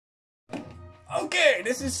Okay,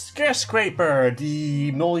 this is Scarescraper,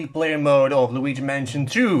 the multiplayer mode of Luigi Mansion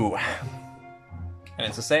 2. And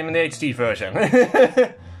it's the same in the HD version.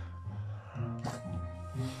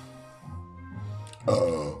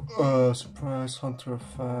 Surprise Hunter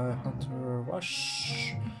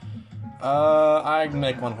Rush. I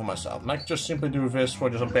make one for myself. I just simply do this for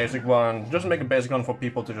just a basic one. Just make a basic one for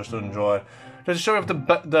people to just enjoy. Just to show you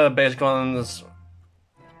the basic ones.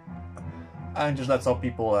 And just let some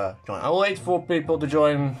people join. I'll wait for people to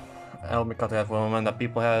join. I'll make contact for a moment that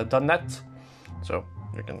people have done that. So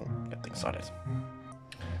you can get things started.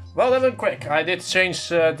 Well, that went quick. I did change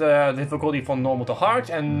the difficulty from normal to hard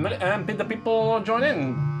and the people join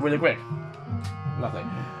in really quick. Nothing.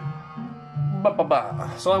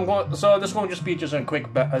 So this one just be just a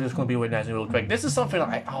quick. This gonna be really nice and real quick. This is something that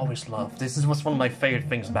I always love. This was one of my favorite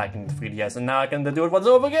things back in the 3DS, and now I can do it once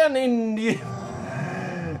over again in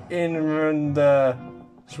the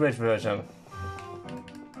Switch version.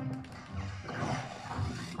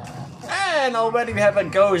 And already we have a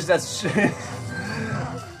ghost that's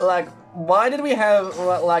like. Why did we have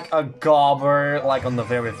like a gobber like on the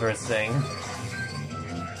very first thing?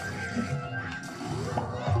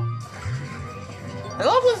 I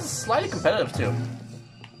love this is slightly competitive too.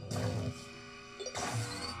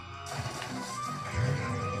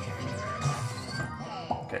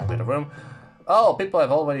 Okay, clear the room. Oh, people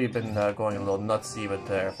have already been going a little nutsy with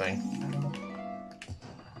their thing.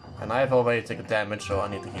 And I have already taken damage, so I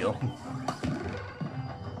need to heal.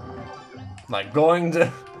 Like, going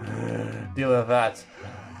to deal with that.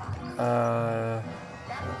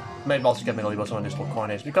 Maybe also get me a little bit some additional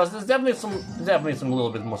coinage, because there's definitely some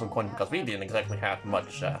little bit more some coinage, because we didn't exactly have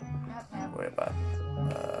much worry about.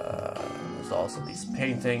 There's also these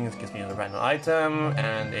paintings, gives me a random item,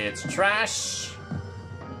 and it's trash.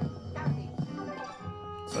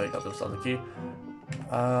 So you got this other key.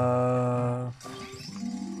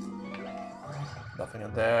 Nothing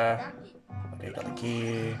in there. Okay, you got the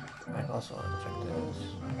key. I can also check this.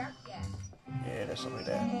 Yeah, there's something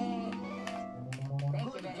there.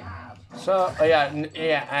 So,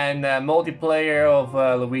 and multiplayer of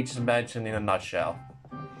Luigi's Mansion in a nutshell.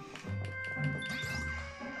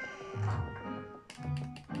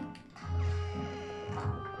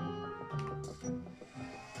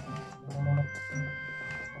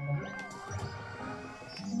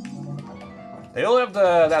 They all have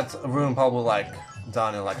that room probably like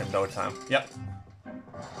done in like a no time. Yep.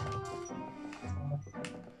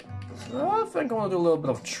 So I think I want to do a little bit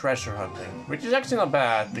of treasure hunting, which is actually not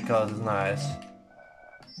bad because it's nice.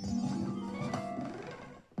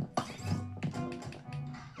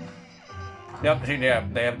 Yep, yeah,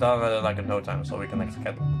 they have done it in like a no time, so we can actually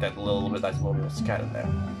get a little bit of scattered there.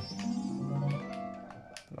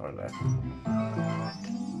 Over there.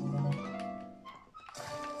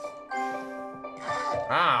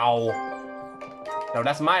 Ow! No,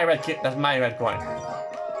 that's my red kit. That's my red coin.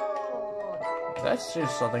 That's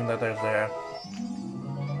just something that there's there.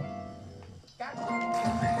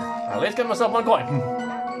 At least get myself one coin.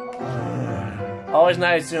 Always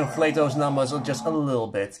nice to inflate those numbers just a little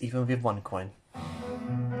bit, even with one coin.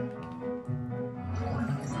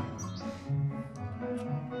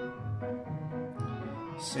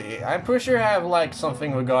 See, I'm pretty sure I have like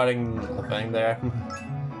something regarding the thing there.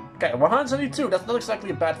 Okay, 172, that's not exactly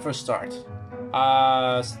a bad first start.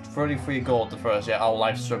 33 gold the first, yeah, our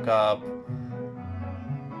life struck up.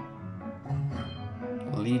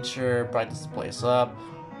 Leecher, brighten this place up.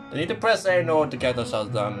 They need to press A in order to get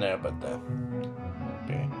ourselves down there, but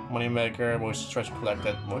okay. Moneymaker, most treasure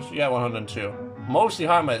collected, most, yeah, 102. Mostly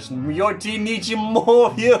harmless. Your team needs you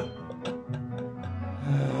more of you!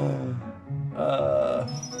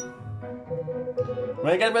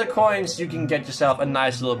 When you get red coins, you can get yourself a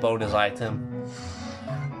nice little bonus item.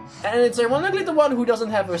 And it's ironically the one who doesn't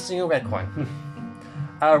have a single red coin.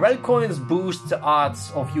 Red coins boost the odds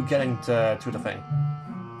of you getting to the thing.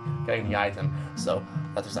 Getting the item. So,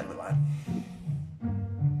 that's exactly why.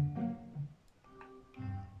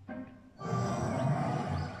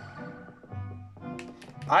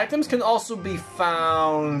 Items can also be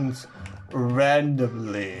found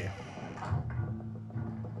randomly.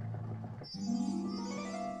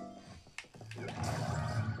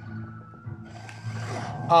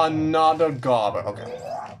 Another gobber, okay.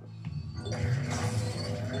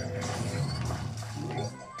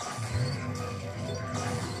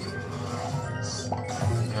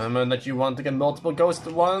 Remember that you want to get multiple ghosts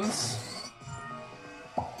at once?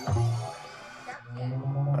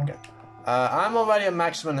 Okay. I'm already at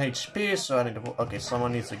maximum HP, so I need to... Okay,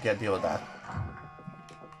 someone needs to deal with that.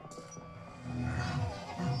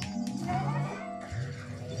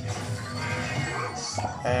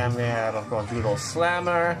 And we have, of course, Doodle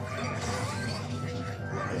Slammer.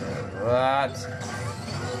 That.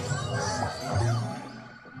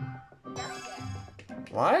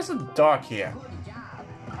 Why is it dark here?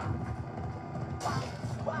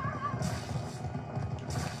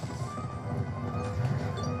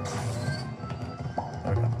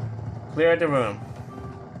 Okay. Clear the room.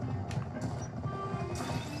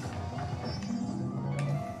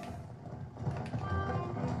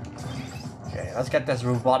 Okay, let's get this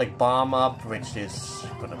robotic bomb up, which is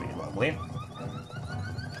gonna be lovely.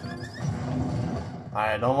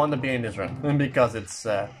 I don't want to be in this room because it's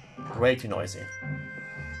way too noisy.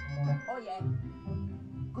 Oh yeah,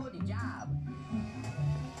 good job.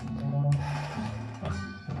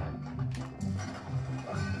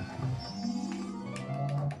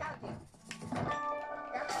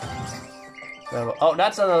 Oh,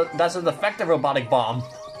 that's an effective robotic bomb.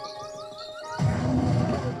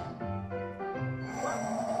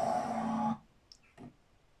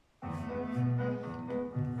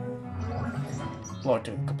 Floor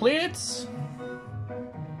 2 complete.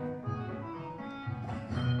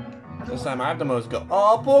 This time I have the most go.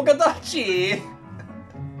 Oh, Pogadachi!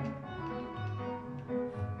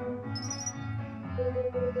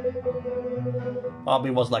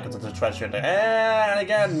 Probably was like it's a treasure there. And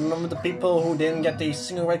again, remember the people who didn't get the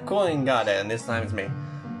single red coin got it, and this time it's me.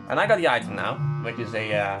 And I got the item now, which is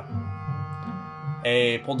a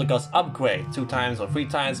Poltergust upgrade. 2 times or 3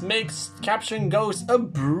 times makes capturing ghosts a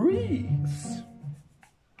breeze.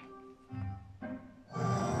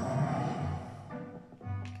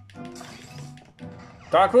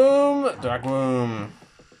 Dark room, dark room.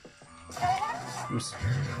 Oops.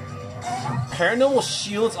 Paranormal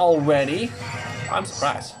shields already? I'm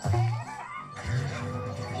surprised.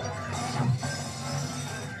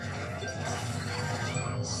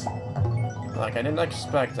 Like, I didn't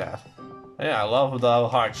expect that. Yeah, I love the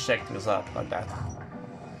heart shake things up like that.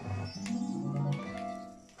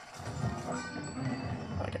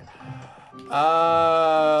 Okay.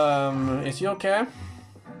 Is he okay?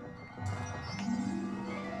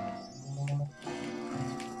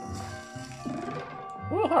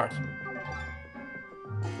 Ooh, heart.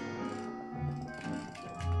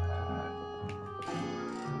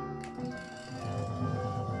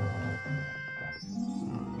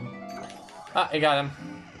 Ah, I got him.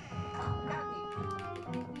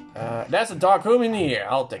 That's a dark room in here.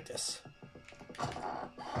 I'll take this.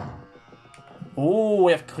 Ooh,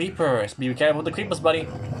 we have creepers. Be careful with the creepers, buddy.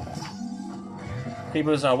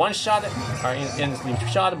 Creepers are one-shot, are instantly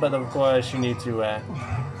shot, but of course you need to.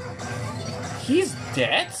 He's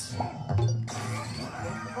dead?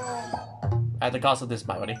 At the cost of this,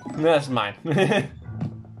 my buddy. That's mine.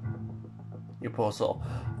 You poor soul.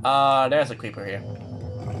 There's a creeper here.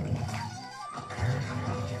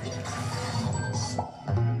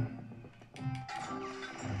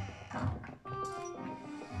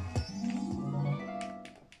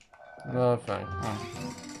 Oh, fine.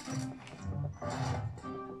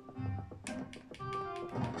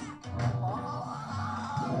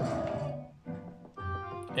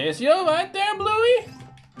 Is you right there, Bluey?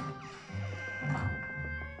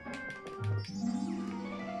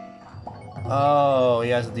 Oh, he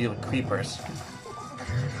has to deal with creepers.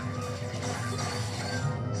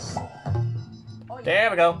 There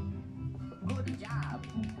we go. Good job.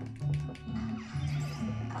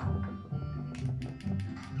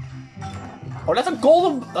 Oh, that's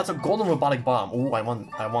a golden robotic bomb. Ooh, I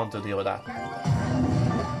want to deal with that.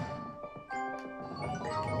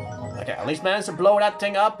 Okay, at least managed to blow that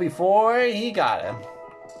thing up before he got him.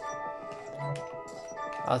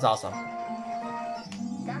 That's awesome.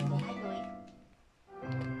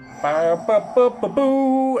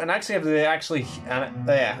 And actually, if they actually,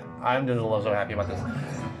 yeah, I'm just so happy about this.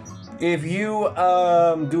 If you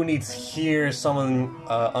do need to hear someone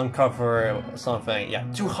uncover something, yeah,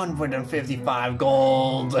 255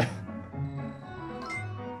 gold.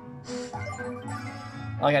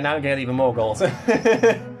 Okay, now we get even more gold.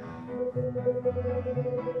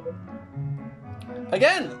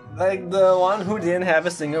 Again, like the one who didn't have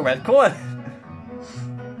a single red coin.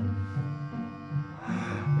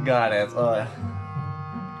 Got it.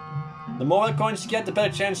 The more red coins you get, the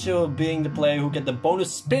better chance you're being the player who get the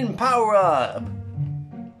bonus spin power up.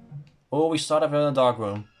 Oh, we start off in a dark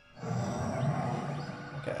room.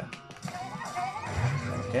 Okay.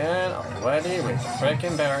 Again, already with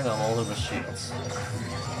freaking paranormal with shields.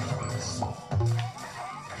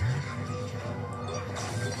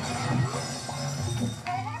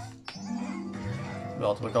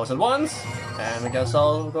 Multiple goes at once, and we guess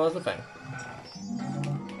all goes the thing.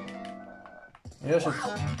 You should.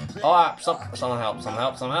 Oh, someone help! Someone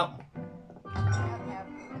help! Someone help!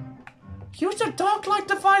 Use the dark light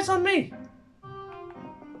device on me!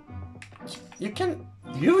 You can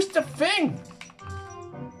use the thing!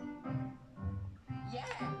 Yeah.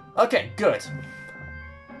 Okay, good.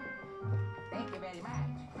 Thank you very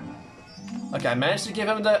much. Okay, I managed to give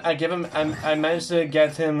him the. I managed to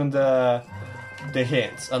get him the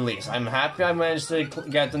hints at least. I'm happy I managed to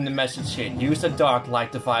get him the message here. Use the dark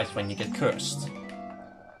light device when you get cursed.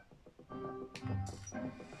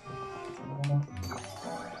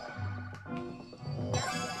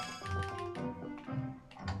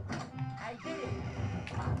 I did it.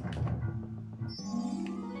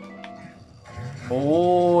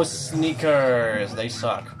 Oh, sneakers! They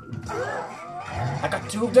suck. I got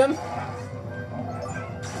 2 of them.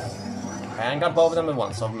 And got both of them at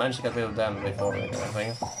once, so I managed to get rid of them before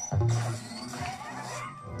everything.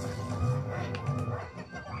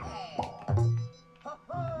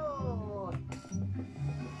 Ho-ho!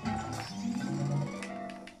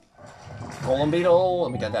 Golden Beetle,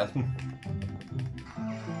 let me get that.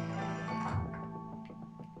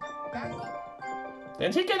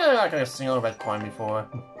 Didn't he get like a single red coin before?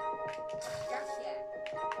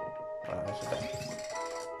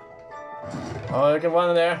 Oh, look at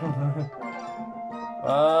one there.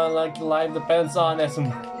 Like life depends on it.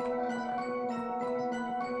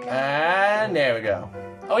 And there we go.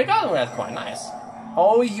 Oh, we got a red coin, nice.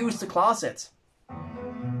 Oh, we used the closet.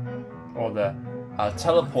 Or the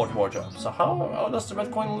teleport wardrobe. So how does the red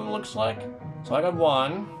coin looks like? So I got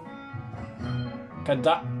 1.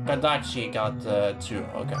 Kadachi got 2,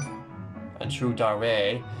 okay. And True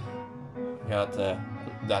Dare got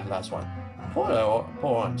that last one. Poor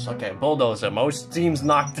ones. Okay, Bulldozer. Most teams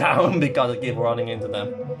knocked down because I keep running into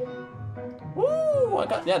them. Woo! I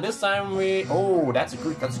got this time we. Oh, that's a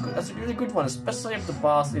really good one, especially if the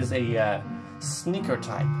boss is a sneaker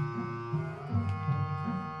type.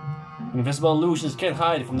 Invisible illusions can't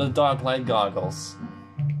hide from the dark light goggles.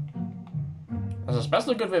 That's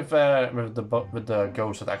especially good with the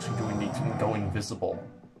ghosts that actually do need to go invisible.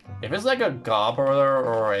 If it's like a gobbler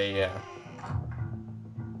or a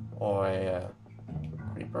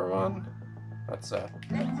creeper one, that's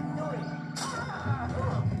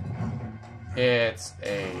it's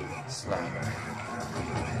a slammer.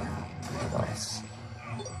 Plus,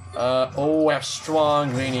 oh, we have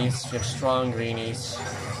strong greenies. We have strong greenies.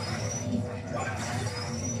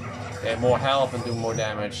 They have more health and do more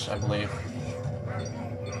damage, I believe.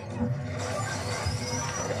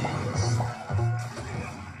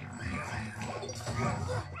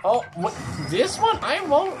 Oh, what? This one? I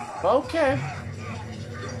won't. Okay.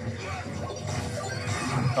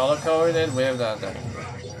 Color coded. We have that thing.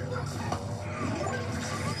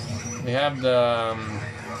 We have the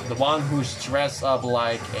one who's dressed up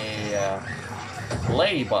like a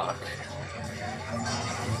ladybug.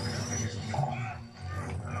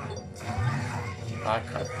 I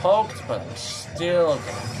got poked, but I'm still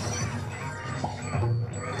okay.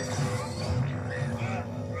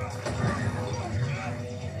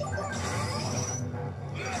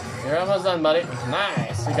 You're almost done, buddy.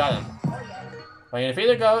 Nice, you got him. When you defeat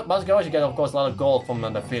the boss ghost, you get, of course, a lot of gold from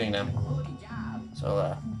defeating them.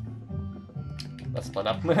 So, let's split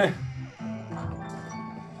up.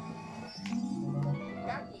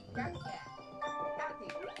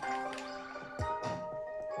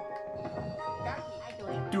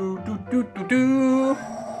 Do do do do do.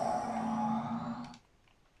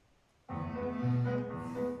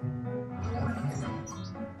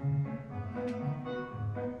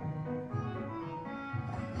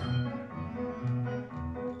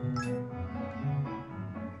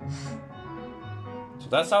 So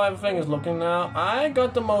that's how everything is looking now. I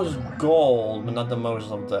got the most gold, but not the most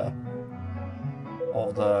of the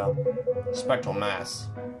spectral mass.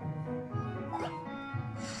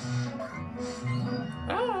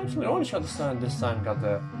 Actually, only shot this time got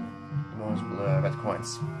the most red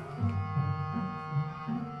coins.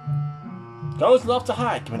 Ghosts love to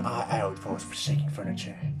hide, give an eye out for forsaken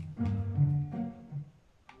furniture.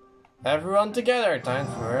 Everyone together, time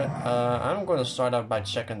for it. I'm going to start out by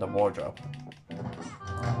checking the wardrobe.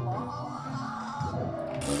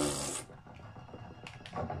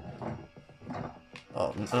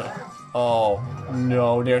 Oh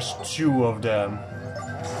no, there's 2 of them.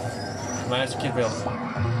 Managed to keep it.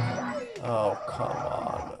 Oh, come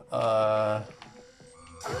on.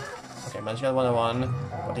 Okay, managed to get 1-on-1,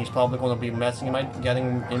 but he's probably going to be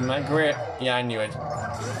getting in my grip. Yeah, I knew it.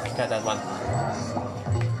 Got that one.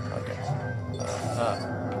 Okay.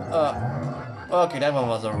 Okay, that one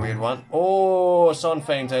was a weird one. Oh, someone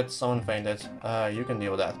fainted. You can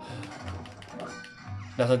deal with that.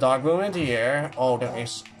 There's a dark room in here. Oh, there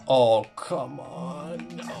is. Oh, come on.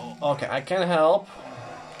 No. Okay, I can help.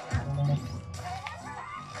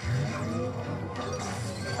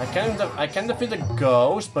 I can defeat the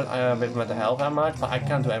ghost, but with the health that much, but I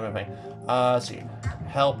can't do everything. Let's see.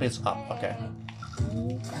 Help is up. Okay.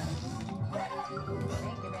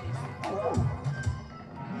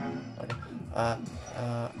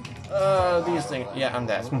 These things. Yeah, I'm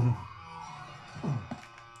dead.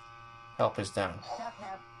 Help is down.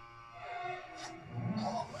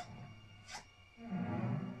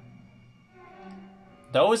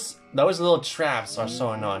 Those little traps are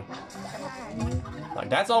so annoying. Like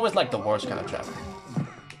that's always like the worst kind of trap.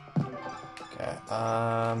 Okay.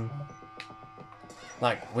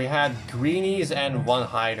 Like we had greenies and one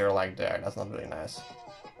hider like there. That's not really nice.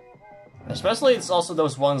 Especially it's also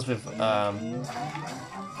those ones with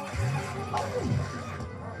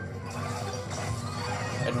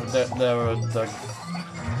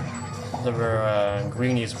there were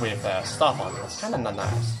greenies with stuff on it. It's kind of not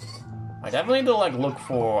nice. I definitely do like look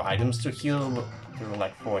for items to heal,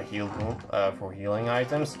 for healing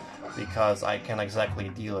items, because I can't exactly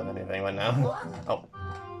deal with anything right now. Oh.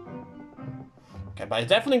 Okay, but I'm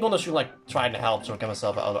definitely gonna try to help to get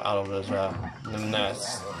myself out of this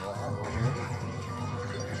mess.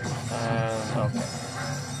 And okay,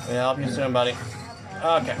 we help you soon, buddy.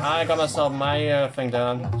 Okay, I got myself my thing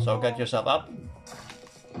done. So get yourself up.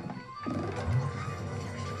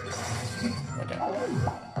 Okay.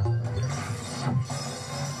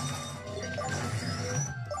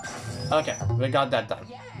 Okay, we got that done.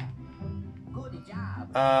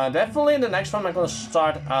 Definitely in the next one I'm gonna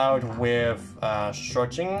start out with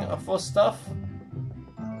searching for stuff.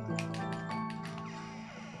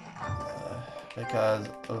 Because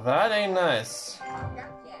that ain't nice.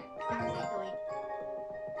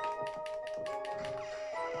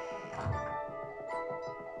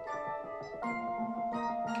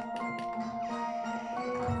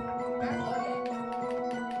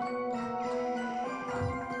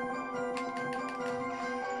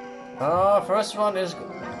 First one is...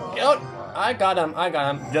 Oh, I got him,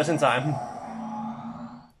 just in time.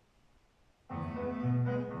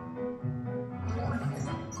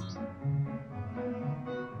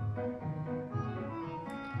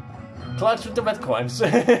 Clutch with the red coins.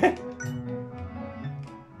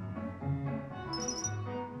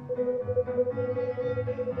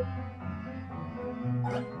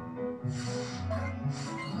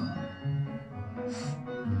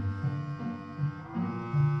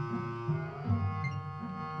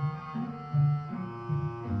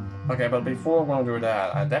 Okay, but before we're gonna do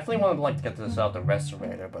that, I definitely would to get this out the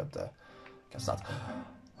restorator, but guess not.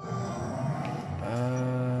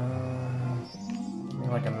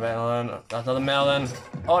 Like a melon. That's not a melon.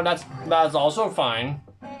 Oh, that's also fine.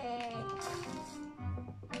 Okay.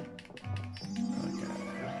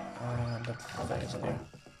 The things in here.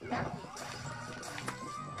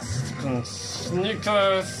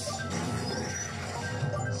 Sneakers.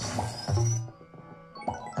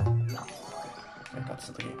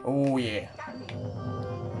 Oh yeah.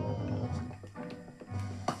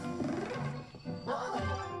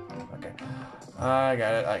 Okay. I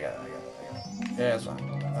got it. Yeah, it's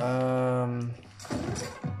fine.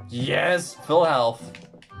 Yes, full health.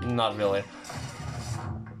 Not really.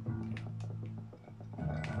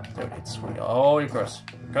 Dude, it's sweet. Oh, you curse.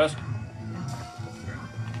 Curse,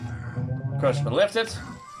 but lift it.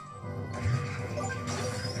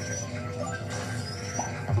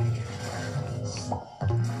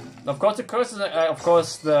 Of course, the curse is.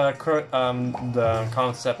 The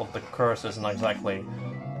concept of the curse isn't exactly.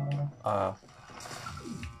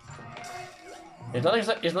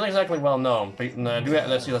 It's not exactly well known. But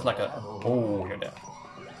let's see. That's like a. Oh, you're dead.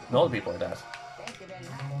 No other people are dead.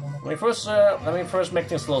 Let me first make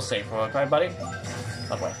things a little safer, okay, buddy?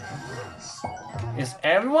 That way. Is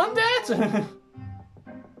everyone dead?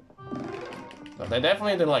 So they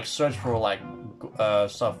definitely did search for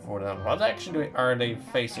stuff for them. What actually are they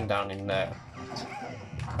facing down in there?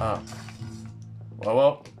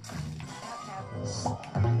 Whoa.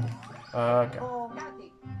 Okay.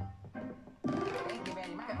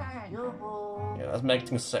 Yeah, let's make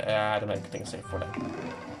things safe. To make things safe for them.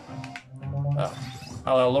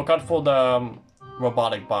 I'll look out for the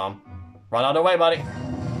robotic bomb. Run out of the way, buddy.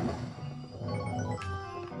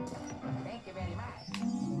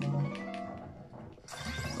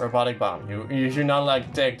 Robotic bomb. You should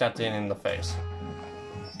not take that thing in the face.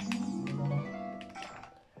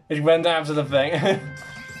 It went after the thing.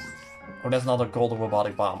 Oh, that's not a golden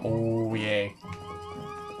robotic bomb. Oh yay.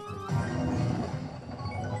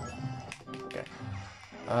 Okay.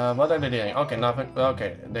 What are they doing? Okay, nothing.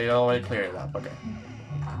 Okay, they already cleared it up. Okay.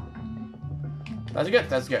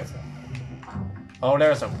 That's good. Oh, there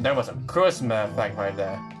was a curse effect right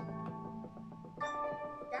there.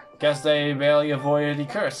 Guess they barely avoided the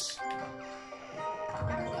curse.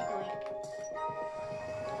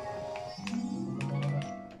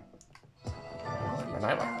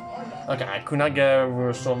 Okay, I could not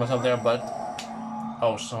restore myself there, but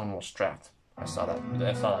oh, someone was trapped. I saw that.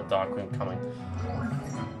 I saw that dark queen coming.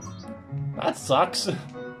 That sucks.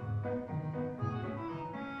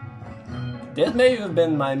 This may have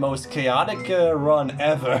been my most chaotic run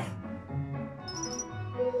ever.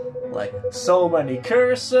 Like, so many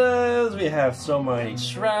curses, we have so many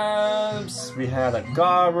traps, we had a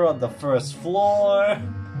garber on the first floor.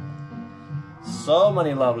 So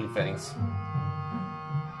many lovely things.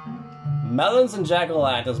 Melons and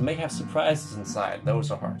jack-o'-lanterns may have surprises inside, those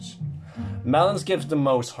are hearts. Melons gives the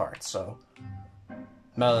most hearts, so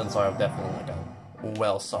melons are definitely like a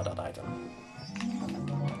well sought out item.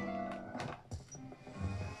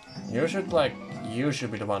 You should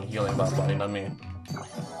be the one healing that body, not me.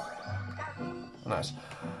 Nice.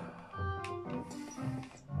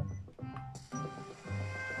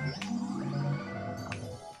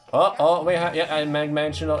 Oh, we have, yeah, I made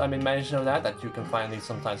mention of that you can find these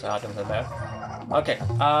sometimes items in there. Okay,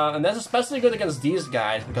 and that's especially good against these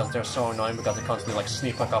guys because they're so annoying because they constantly like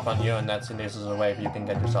sneak back up on you, and this is a way you can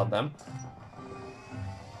get yourself them.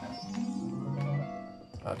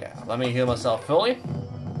 Okay, let me heal myself fully.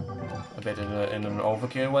 A bit in an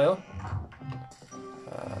overkill way.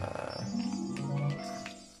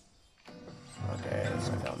 Okay, let's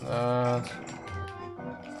check down that.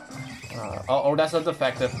 Oh, that's not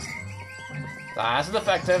defective. That's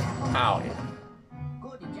defective. Ow.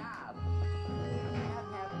 Good job.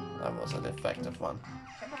 That was a defective one.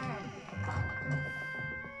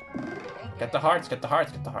 Get the hearts, get the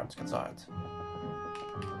hearts, get the hearts, get the hearts.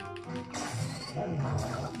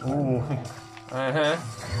 Ooh. Uh-huh.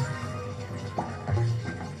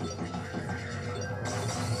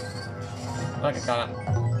 Okay, got it.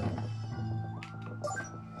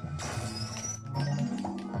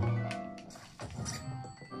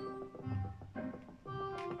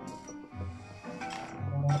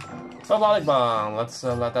 So volley bomb. Let's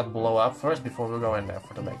let that blow up first before we go in there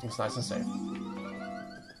to make things nice and safe.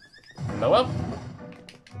 Blow up.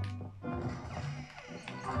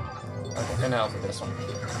 Okay, can help with this one.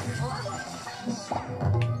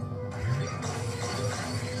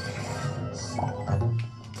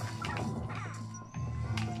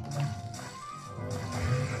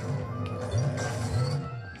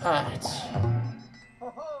 Alright.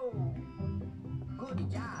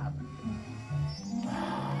 Good job.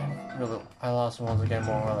 I lost once again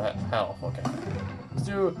more of that health. Okay. Let's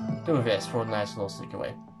do this for a nice little sneak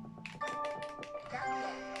away.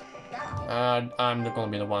 I'm gonna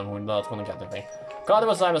be the one who's not gonna get the thing. Gotta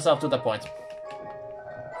assign myself to that point.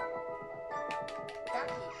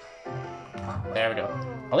 There we go.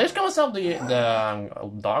 At least got myself the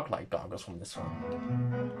dark light goggles from this one.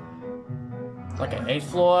 Okay, 8th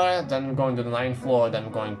floor, then going to the 9th floor, then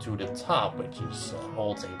going to the top, which is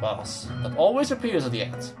holds a boss that always appears at the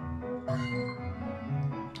end.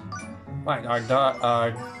 Right, our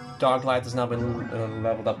dark light has now been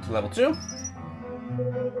leveled up to level 2.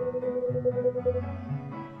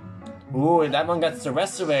 Ooh, that one gets the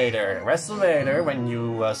Restorator. Restorator, when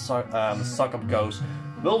you suck up ghosts,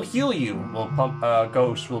 will heal you. Will pump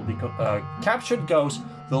ghosts will be captured. Ghosts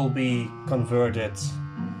will be converted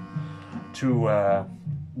to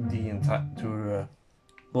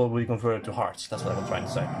will be converted to hearts. That's what I'm trying to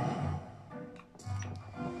say.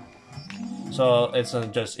 So it's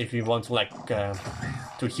just if you want to like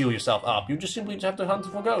to heal yourself up, you just simply have to hunt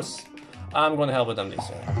for ghosts. I'm going to help with them.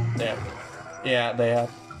 These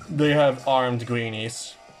they have armed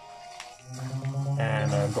greenies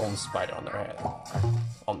and a golden spider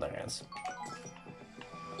on their hands.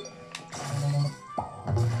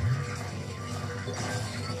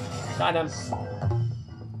 Got him.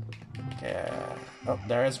 Okay. Oh,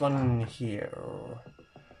 there is one here.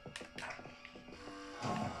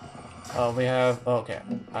 Oh, we have. Okay.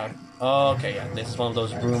 Okay, yeah. This is one of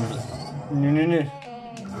those brooms. No.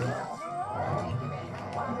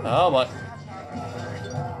 Oh, what?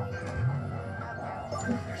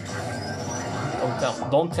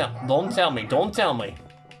 Don't tell me.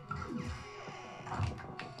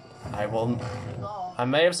 I won't. I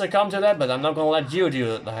may have succumbed to that, but I'm not gonna let you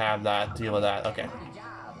deal with that. Okay.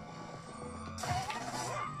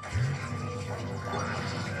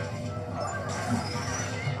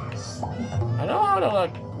 I know how to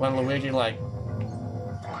like when Luigi like.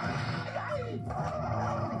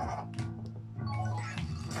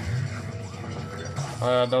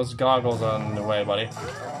 Those goggles are in the way, buddy.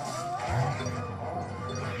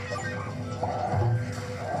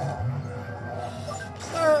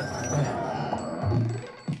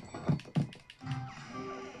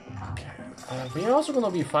 We're also gonna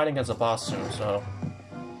be fighting against a boss soon, so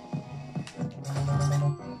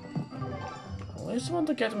at least want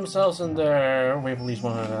to get themselves in there with at least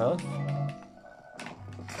 100 health.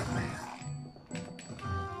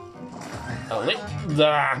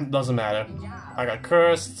 Doesn't matter. I got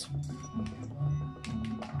cursed.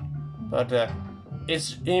 But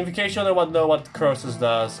it's in case you don't know what curses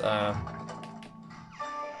does.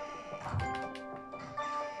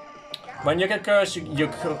 When you get cursed,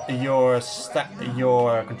 your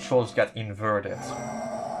controls get inverted.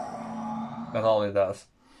 That's all it does.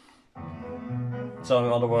 So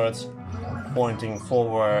in other words, pointing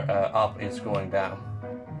forward, up is going down.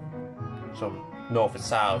 So north is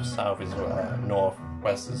south, south is north,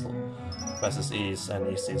 west is east, and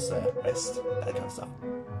east is west. That kind of stuff.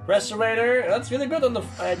 Restorator, that's really good on the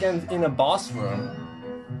again in a boss room.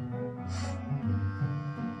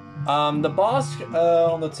 The boss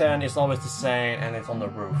on the 10 is always the same, and it's on the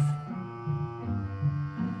roof.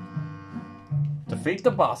 Defeat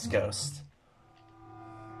the boss ghost.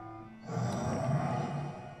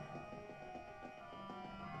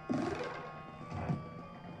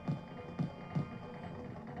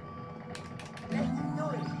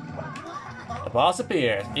 The boss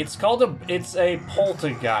appears. It's a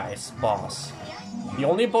poltergeist boss. The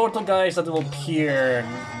only poltergeist that will appear,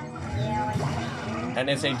 and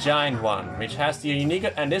it's a giant one, which has the unique,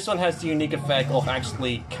 and this one has the unique effect of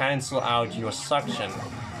actually cancel out your suction.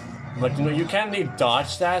 But you know, you can't really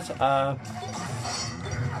dodge that.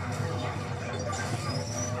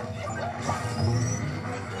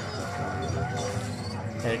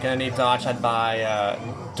 You can only dodge that by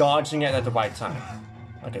dodging it at the right time.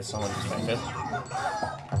 Okay, someone just fainted.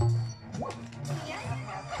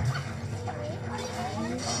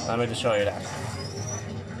 Let me just show you that.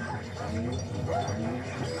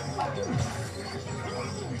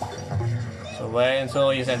 So wait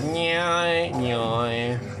until he said nyai,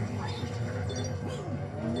 nyai.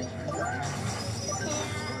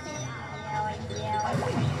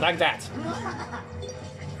 Like that.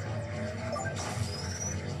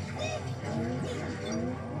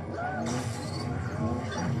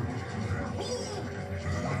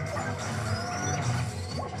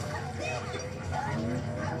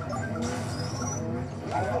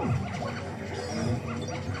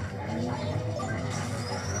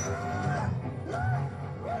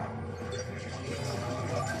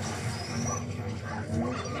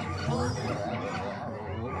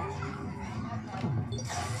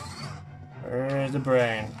 Where's the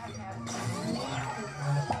brain?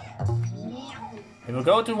 If we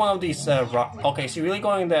go to one of these okay, so you're really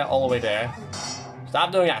going there all the way there.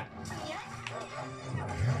 Stop doing that.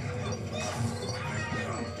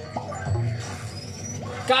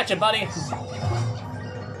 Gotcha, buddy.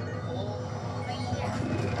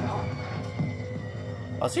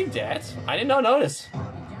 Was he dead? I did not notice.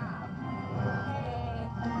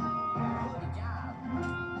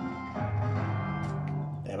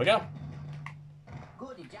 There we go.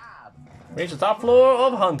 Good job. Reach the top floor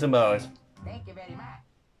of Hunter Mode. Thank you very much.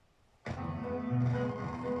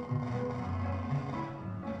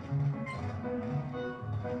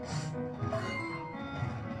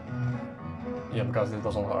 Yeah, because it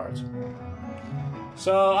wasn't hard.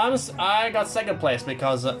 So I got second place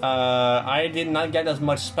because I did not get as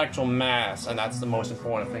much spectral mass, and that's the most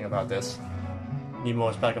important thing about this. Need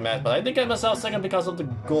more spectral mass, but I did get myself second because of the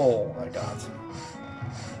goal I got.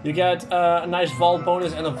 You get a nice vault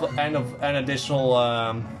bonus and an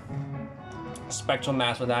additional spectral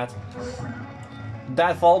mass for that.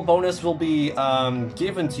 That vault bonus will be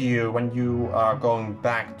given to you when you are going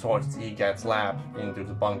back towards the Egat's lab into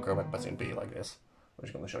the bunker, but it's going to be like this. I'm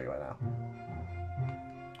just going to show you right now.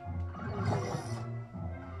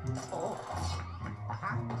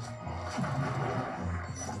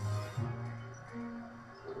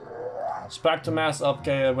 Spectral mass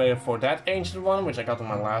updated for that ancient one, which I got on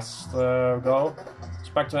my last go.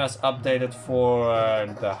 Spectral mass updated for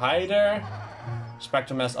the hider.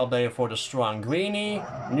 Spectral mass updated for the strong greenie.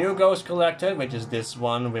 New ghost collected, which is this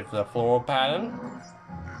one with the floral pattern.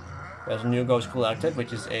 There's a new ghost collected,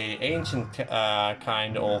 which is a ancient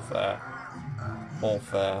kind of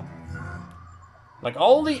like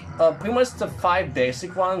all the pretty much the 5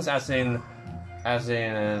 basic ones, as in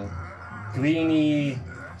greenie,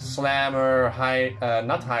 slammer,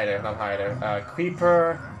 not hider,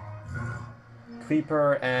 creeper,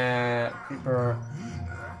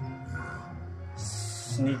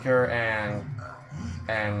 sneaker, and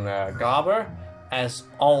gobber, as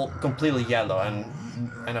all completely yellow, and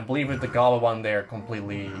I believe with the gobber one they're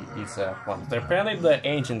completely these ones. They're apparently the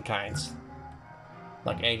ancient kinds,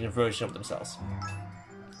 like ancient version of themselves.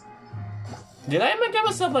 Did I even get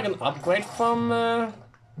myself like an upgrade from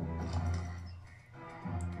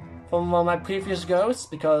one of my previous ghosts?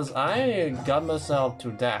 Because I got myself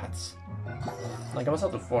to that. I got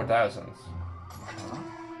myself to 4,000.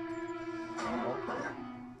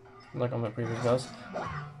 Like on my previous ghost.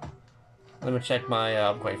 Let me check my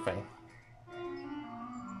upgrade thing.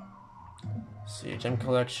 See, gem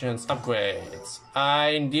collections, upgrades. I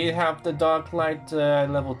indeed have the Dark Light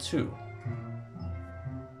level 2.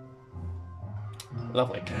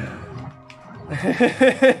 Lovely.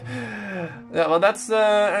 Yeah, well, that's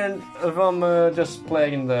and from just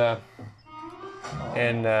playing the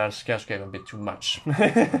Scarescraper a bit too much.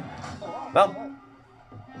 Well,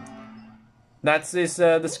 that's the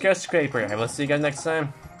Scarescraper. I will see you guys next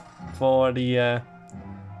time for the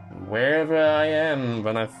wherever I am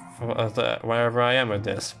when wherever I am with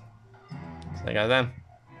this. See you guys then.